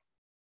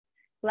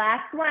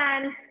 Last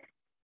one.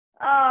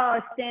 Oh,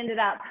 stand it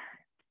up.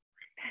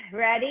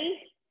 Ready?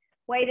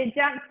 Weighted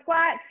jump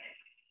squats.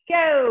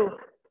 Go.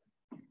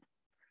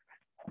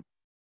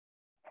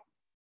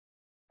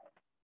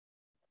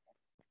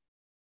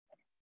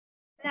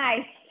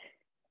 Nice.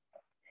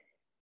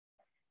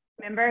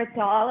 Remember, it's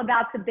all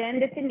about the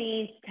bend at the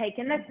knees,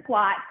 taking the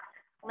squat,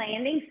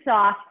 landing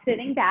soft,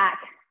 sitting back.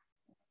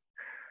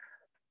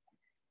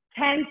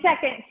 10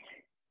 seconds.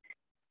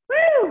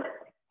 Woo!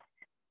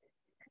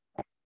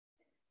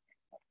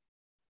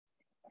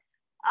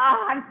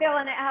 Oh, I'm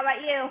feeling it. How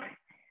about you?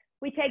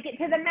 We take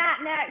it to the mat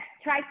next.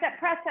 Tricep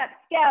press-ups.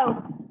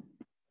 Go.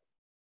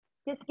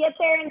 Just get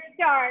there and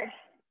start.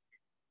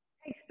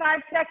 Takes 5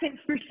 seconds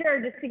for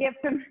sure just to get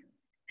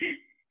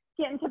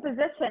into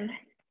position.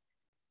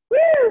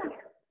 Woo!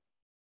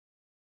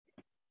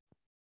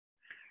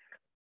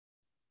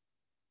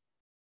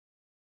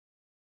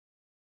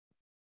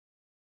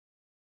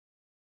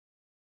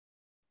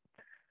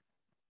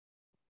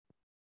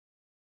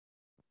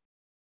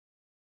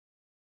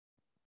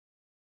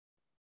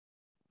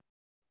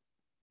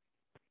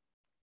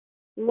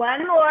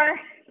 One more.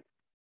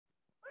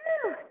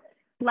 Woo!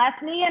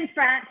 Left knee in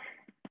front.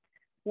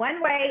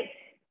 One weight.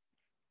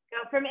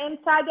 Go from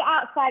inside to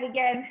outside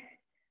again.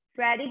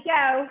 Ready,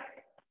 go.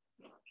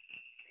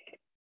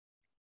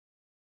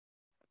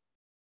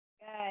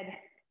 Good.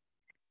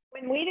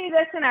 When we do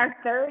this in our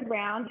third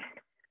round,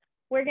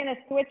 we're gonna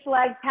switch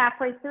legs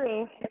halfway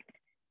through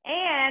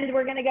and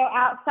we're gonna go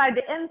outside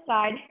to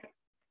inside.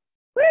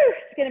 Woo!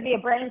 It's gonna be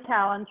a brain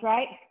challenge,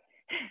 right?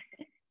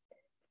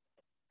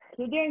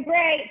 You're doing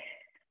great.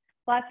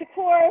 Lots of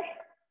core.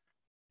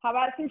 How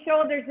about some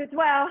shoulders as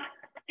well?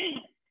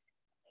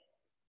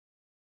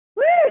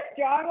 Woo!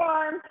 Strong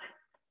arms.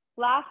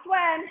 Last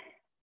one.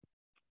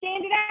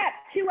 Stand it up.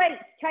 2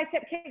 weights.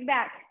 Tricep kick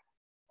back.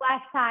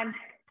 Last time.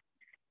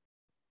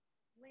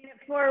 Lean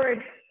it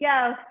forward.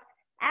 Go.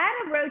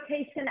 Add a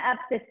rotation up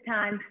this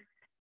time.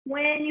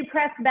 When you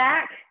press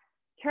back,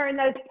 turn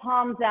those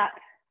palms up.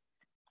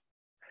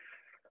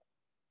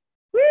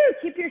 Woo!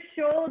 Keep your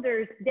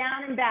shoulders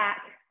down and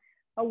back,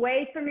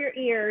 away from your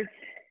ears.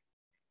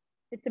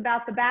 It's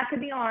about the back of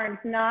the arms,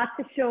 not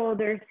the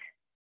shoulders.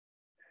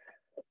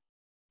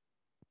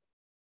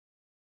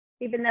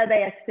 Even though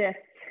they assist.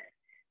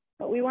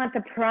 But we want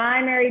the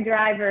primary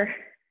driver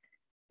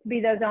to be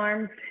those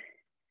arms.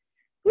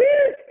 Woo!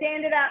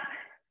 Stand it up.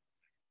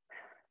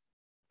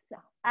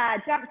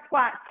 Jump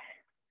squats.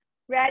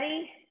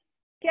 Ready?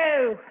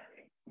 Go.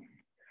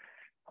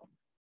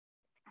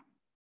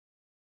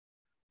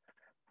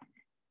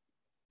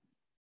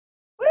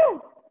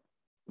 Woo!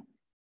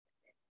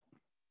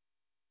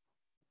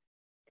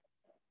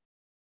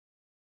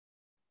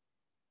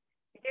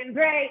 You're doing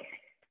great.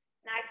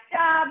 Nice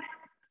job.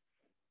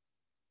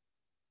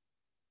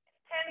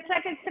 10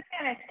 seconds to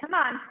finish. Come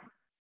on.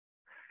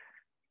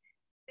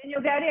 Then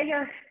you'll go to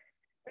your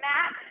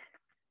mat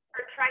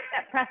or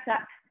tricep press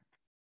up.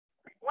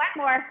 One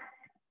more.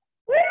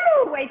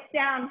 Woo! Weights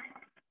down.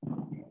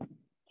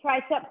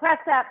 Tricep press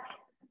up.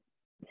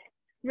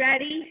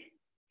 Ready?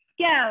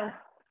 Go.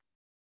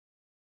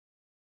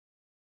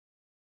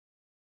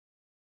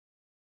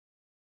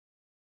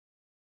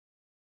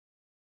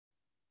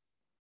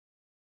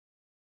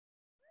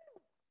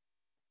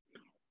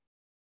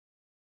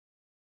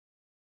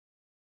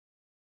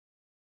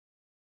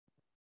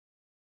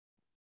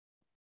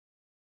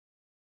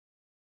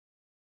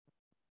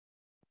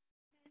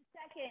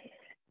 seconds.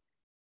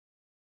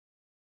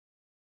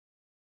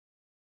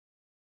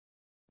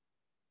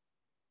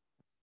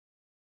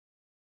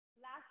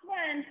 Last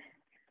one.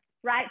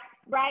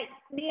 Right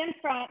knee in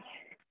front.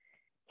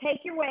 Take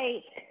your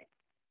weight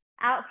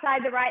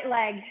outside the right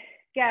leg.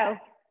 Go.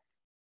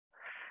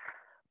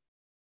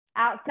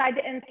 Outside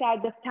to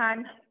inside this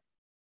time.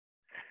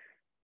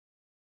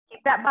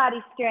 Keep that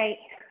body straight.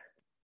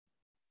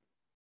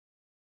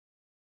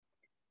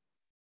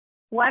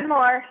 One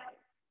more.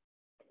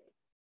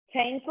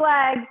 Change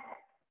legs.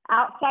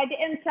 Outside to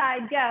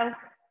inside. Go.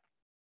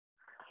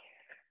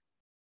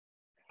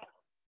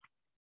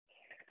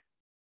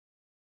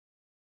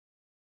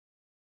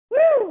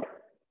 Woo!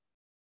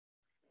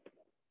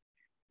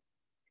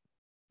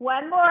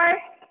 One more.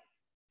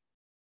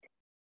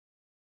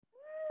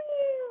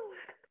 Woo!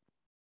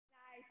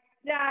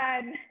 Nice,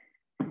 done.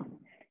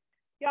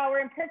 Y'all, we're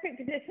in perfect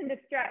position to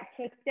stretch,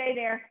 so stay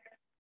there.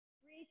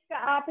 Reach the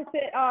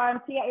opposite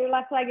arm. So you got your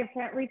left leg in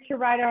front. Reach your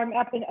right arm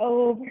up and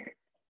over.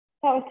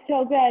 That was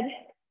so good.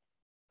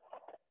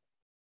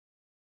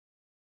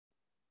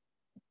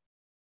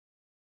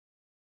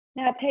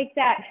 Now take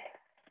that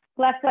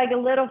left leg a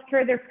little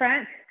further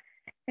front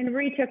and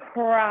reach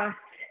across.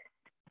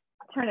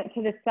 Turn it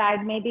to the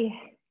side, maybe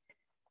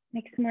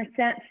makes more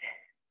sense.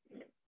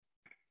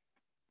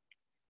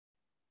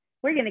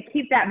 We're gonna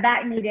keep that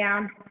back knee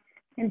down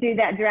and do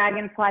that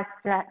dragonfly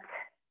stretch.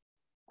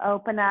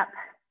 Open up.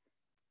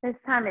 This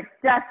time it's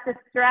just a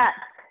stretch.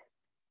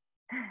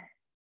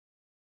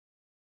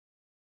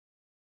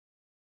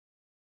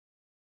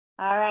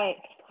 All right,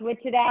 switch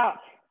it out.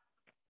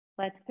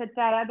 Let's put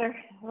that other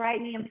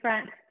right knee in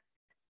front.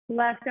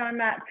 Left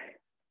arm up.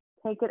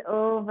 Take it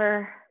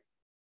over.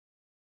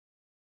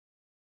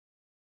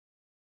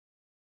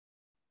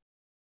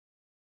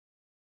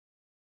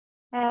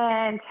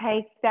 And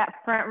take that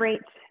front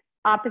reach,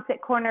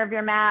 opposite corner of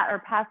your mat or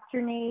past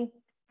your knee.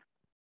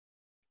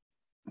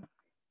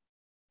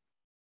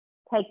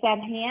 Take that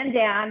hand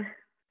down,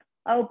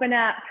 open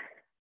up.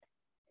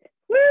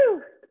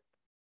 Woo!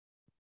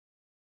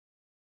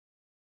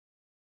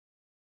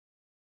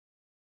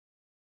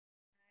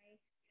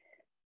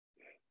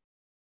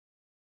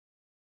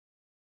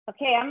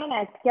 Okay, I'm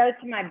gonna go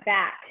to my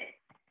back.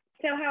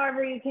 So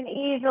however you can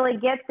easily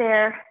get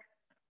there,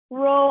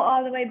 roll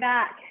all the way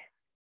back.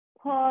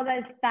 Pull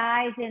those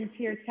thighs into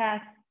your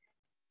chest.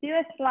 Do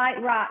a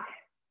slight rock,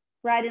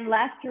 right and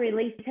left to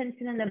release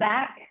tension in the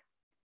back.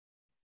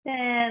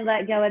 Then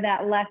let go of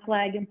that left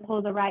leg and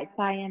pull the right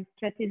thigh in,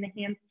 stretching the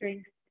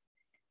hamstrings.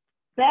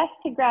 Best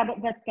to grab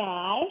at the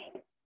thigh,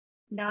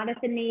 not at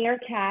the knee or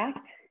calf.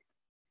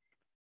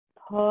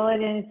 Pull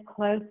it in as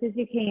close as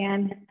you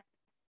can.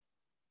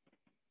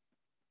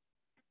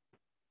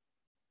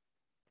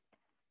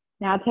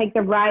 Now take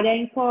the right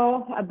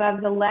ankle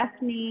above the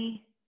left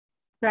knee.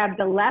 Grab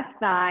the left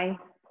thigh,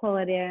 pull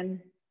it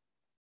in,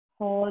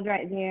 hold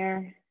right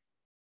there.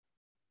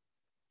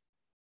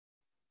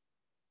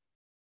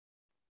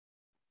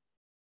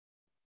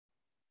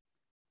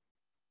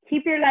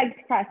 Keep your legs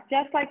crossed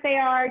just like they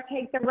are.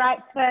 Take the right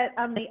foot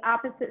on the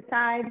opposite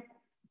side,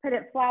 put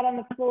it flat on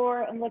the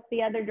floor and look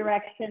the other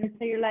direction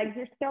so your legs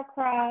are still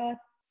crossed.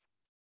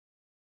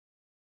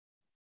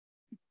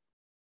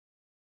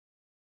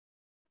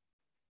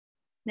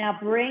 Now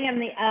bring them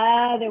the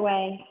other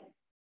way.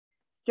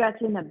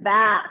 Stretching the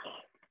back.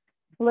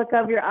 Look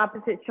over your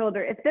opposite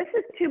shoulder. If this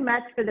is too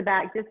much for the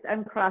back, just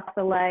uncross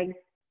the legs.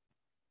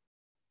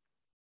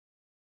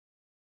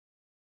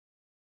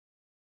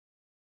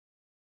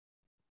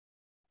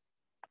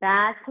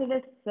 Back to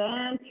the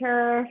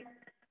center.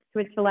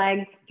 Switch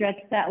legs. Stretch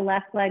that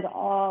left leg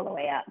all the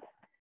way up.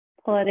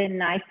 Pull it in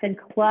nice and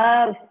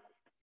close.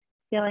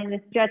 Feeling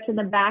the stretch in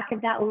the back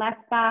of that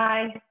left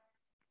thigh.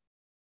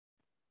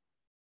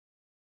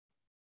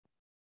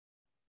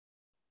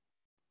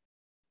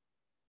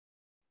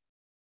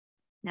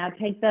 Now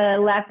take the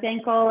left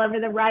ankle over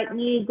the right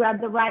knee,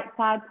 grab the right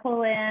side,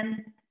 pull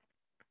in.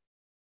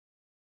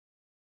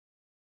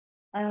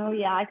 Oh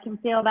yeah, I can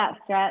feel that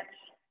stretch.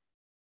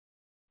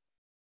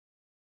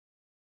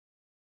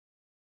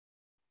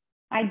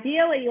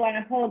 Ideally, you want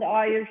to hold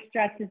all your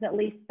stretches at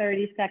least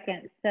 30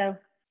 seconds. So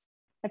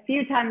a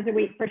few times a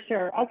week for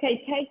sure.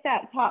 Okay, take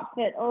that top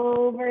foot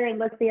over and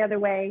look the other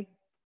way.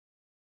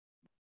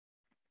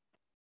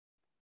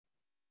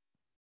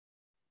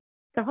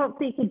 So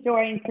hopefully you can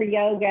join for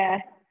yoga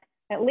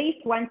at least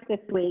once this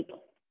week.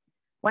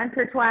 Once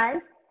or twice.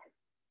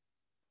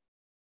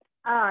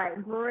 All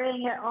right,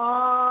 bring it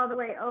all the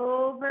way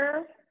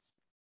over.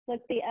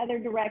 Look the other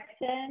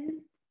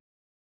direction.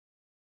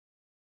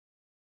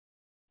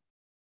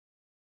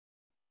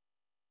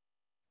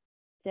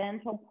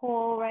 Gentle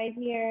pull right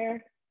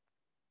here.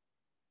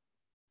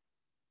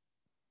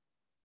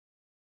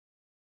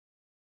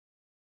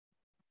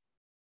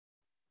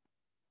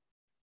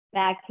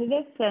 Back to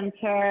the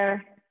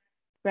center.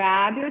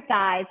 Grab your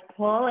thighs,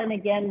 pull, and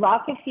again,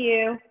 rock a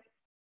few.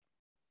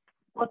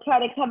 We'll try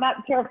to come up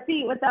to our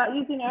feet without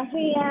using our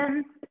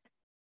hands.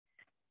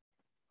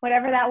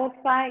 Whatever that looks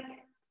like.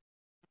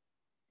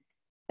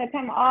 So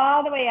come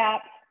all the way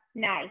up.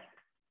 Nice.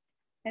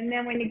 And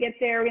then when you get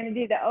there, we're going to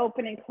do the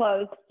open and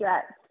close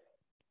stretch.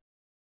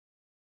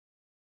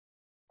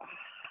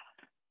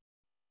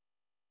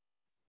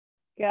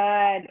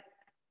 Good.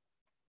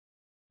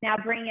 Now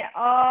bring it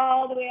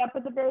all the way up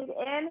with a big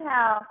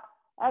inhale.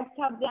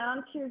 Exhale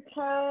down to your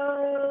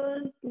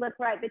toes. Look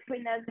right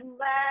between those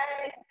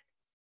legs.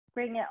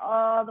 Bring it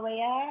all the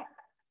way up.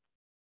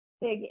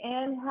 Big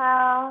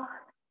inhale.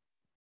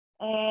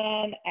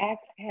 And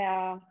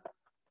exhale.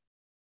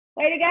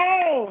 Way to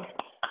go.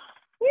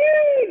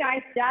 Woo,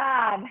 nice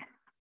job.